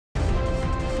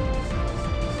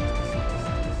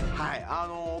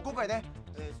今回ね、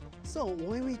So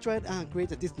when we tried create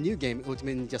this new game,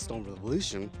 Ultimate Ninja Storm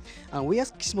Revolution, we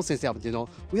asked Kishimoto Sensei,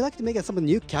 we like to make some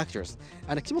new characters,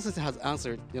 and Kishimoto Sensei has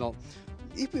answered,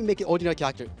 if we make an ordinary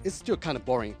character, it's still kind of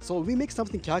boring. So we make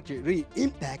something character really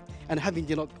impact and having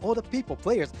all the people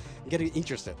players getting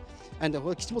interested. And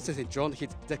Kishimoto Sensei drawn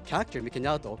the character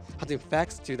Mikinato has been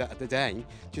faxed to the design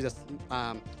to the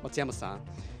Matsuyama-san,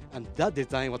 and that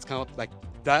design was kind of like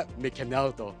that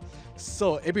Mikinato.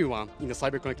 So everyone in the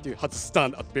CyberConnect 2 had to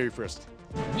stand at very first.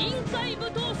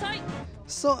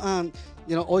 So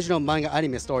original manga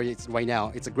anime story is right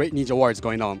now. It's a great ninja war is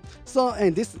going on. So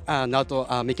in this Naruto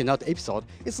Mikinato episode,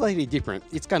 it's slightly different.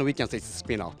 It's kind of, we can say it's a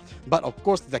spin-off. But of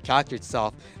course the character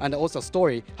itself and also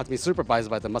story has been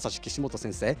supervised by the Masashi Kishimoto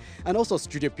Sensei and also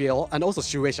Studio PL and also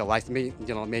Shueisha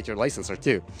major licensor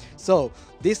too. So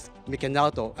this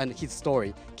Mikinato and his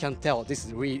story can tell this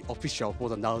is really official for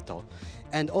the Naruto.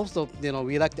 And also,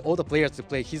 we like all the players to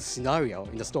play his scenario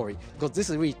in the story because this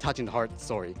is really touching the heart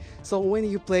story. So when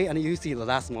you play and you see the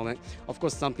last moment, of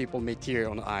course, some people may tear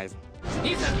on the eyes.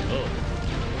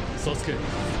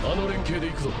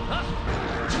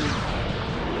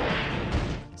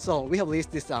 So we have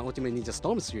released this Ultimate Ninja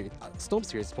Storm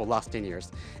series for last 10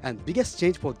 years, and biggest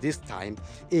change for this time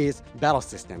is battle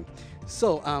system.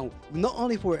 So not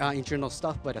only for internal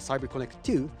stuff by the CyberConnect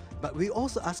 2, but we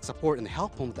also ask support and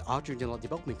help from the outer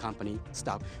development company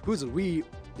staff who's really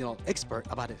expert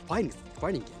about fighting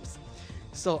games.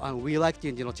 So we like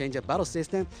to change the battle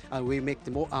system, and we make the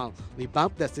more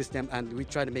revamp the system, and we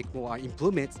try to make more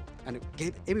improvements and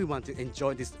get everyone to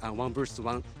enjoy this 1 versus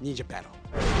 1 ninja battle.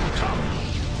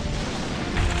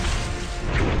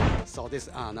 So this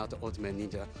is now the Ultimate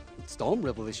Ninja Storm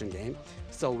Revolution game.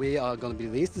 So we are going to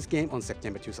release this game on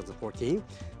September 2014.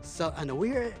 So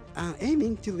we're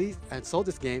aiming to release and sell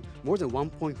this game more than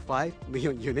 1.5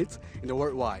 million units in the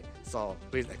worldwide. So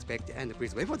please expect and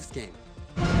please wait for this game.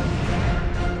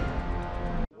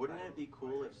 Wouldn't it be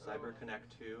cool if CyberConnect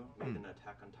 2 made an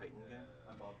Attack on Titan game?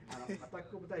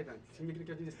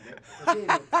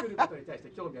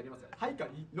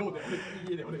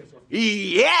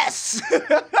 Yes!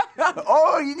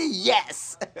 Oh,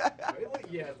 yes!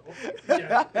 Yes.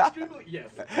 Extremely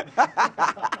yes.